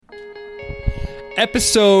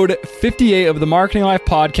episode 58 of the Marketing Life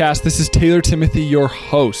Podcast. This is Taylor Timothy, your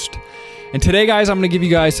host. And today, guys, I'm going to give you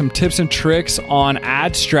guys some tips and tricks on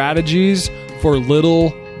ad strategies for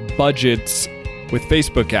little budgets with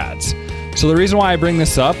Facebook ads. So the reason why I bring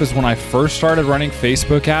this up is when I first started running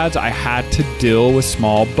Facebook ads, I had to deal with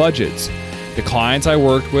small budgets. The clients I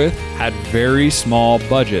worked with had very small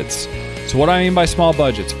budgets. So what I mean by small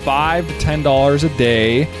budgets, $5 to $10 a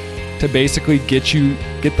day to basically get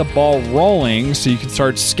the ball rolling so you can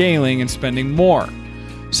start scaling and spending more.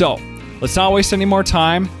 So let's not waste any more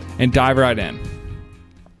time and dive right in.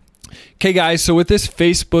 Okay, guys, so with this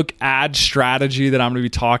Facebook ad strategy that I'm going to be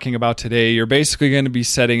talking about today, you're basically going to be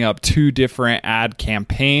setting up two different ad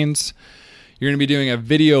campaigns. You're going to be doing a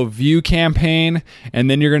video view campaign, and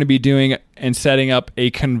then you're going to be doing and setting up a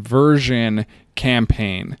conversion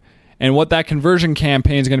campaign. And what that conversion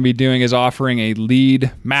campaign is going to be doing is offering a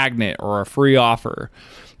lead magnet or a free offer.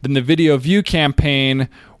 Then the video view campaign,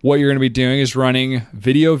 what you're going to be doing is running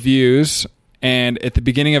video views. And at the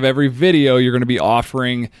beginning of every video, you're going to be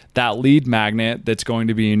offering that lead magnet that's going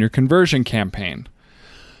to be in your conversion campaign.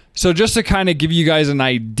 So just to kind of give you guys an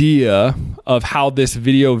idea of how this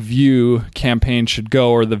video view campaign should go,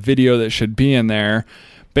 or the video that should be in there,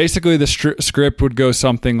 basically the script would go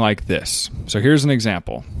something like this. So here's an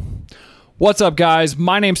example. What's up, guys?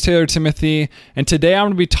 My name's Taylor Timothy, and today I'm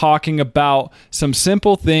going to be talking about some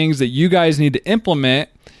simple things that you guys need to implement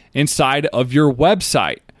inside of your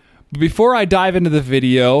website. But before I dive into the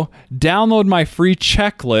video, download my free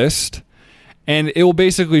checklist, and it will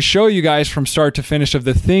basically show you guys from start to finish of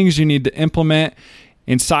the things you need to implement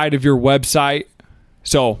inside of your website.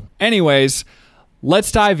 So anyways,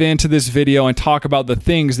 let's dive into this video and talk about the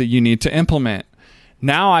things that you need to implement.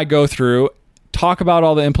 Now I go through, talk about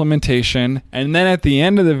all the implementation, and then at the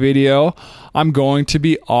end of the video, I'm going to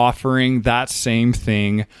be offering that same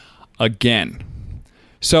thing again.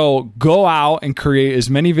 So go out and create as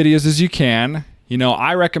many videos as you can. You know,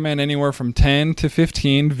 I recommend anywhere from 10 to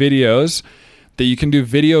 15 videos that you can do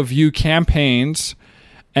video view campaigns.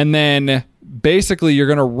 And then basically you're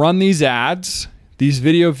going to run these ads, these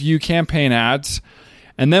video view campaign ads.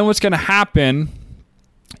 And then what's going to happen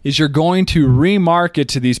is you're going to remarket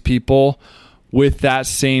to these people with that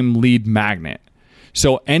same lead magnet.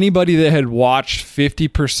 So anybody that had watched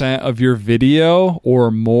 50% of your video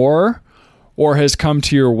or more, or has come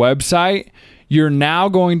to your website, you're now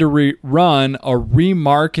going to run a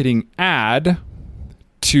remarketing ad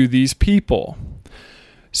to these people.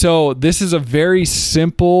 So this is a very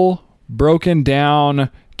simple, broken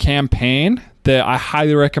down campaign that I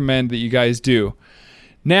highly recommend that you guys do.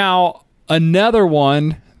 Now, another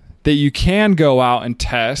one that you can go out and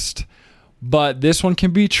test, but this one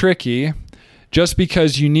can be tricky just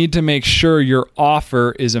because you need to make sure your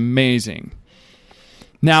offer is amazing.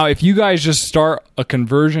 Now, if you guys just start a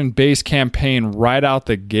conversion-based campaign right out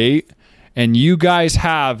the gate and you guys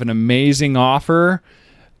have an amazing offer,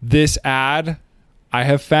 this ad, I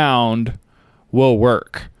have found, will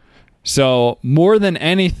work. So more than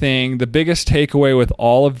anything, the biggest takeaway with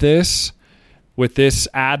all of this, with this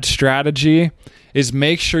ad strategy, is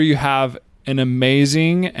make sure you have an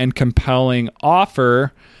amazing and compelling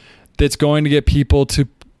offer that's going to get people to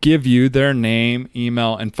give you their name,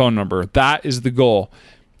 email, and phone number. That is the goal.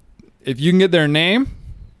 If you can get their name,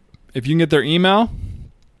 if you can get their email,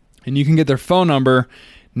 and you can get their phone number,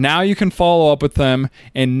 now you can follow up with them,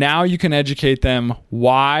 and now you can educate them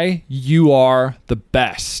why you are the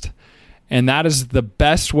best. And that is the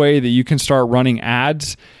best way that you can start running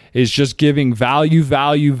ads, is just giving value,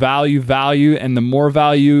 and the more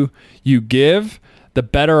value you give, the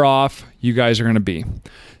better off you guys are going to be.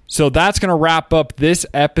 So that's going to wrap up this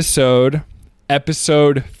episode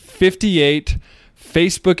 58,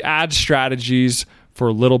 Facebook ad strategies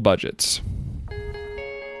for little budgets.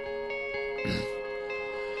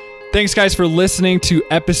 Thanks, guys, for listening to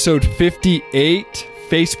episode 58,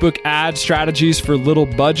 Facebook ad strategies for little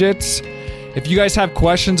budgets. If you guys have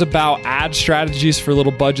questions about ad strategies for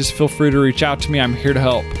little budgets, feel free to reach out to me. I'm here to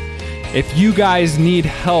help. If you guys need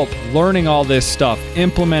help learning all this stuff,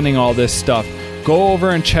 implementing all this stuff, go over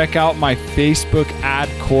and check out my Facebook ad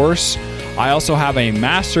course. I also have a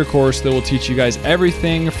master course that will teach you guys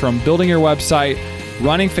everything from building your website,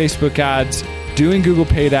 running Facebook ads, doing Google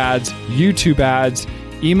paid ads, YouTube ads,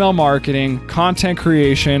 email marketing, content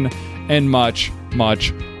creation, and much,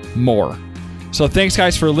 much more. So thanks,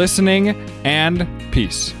 guys, for listening, and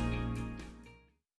peace.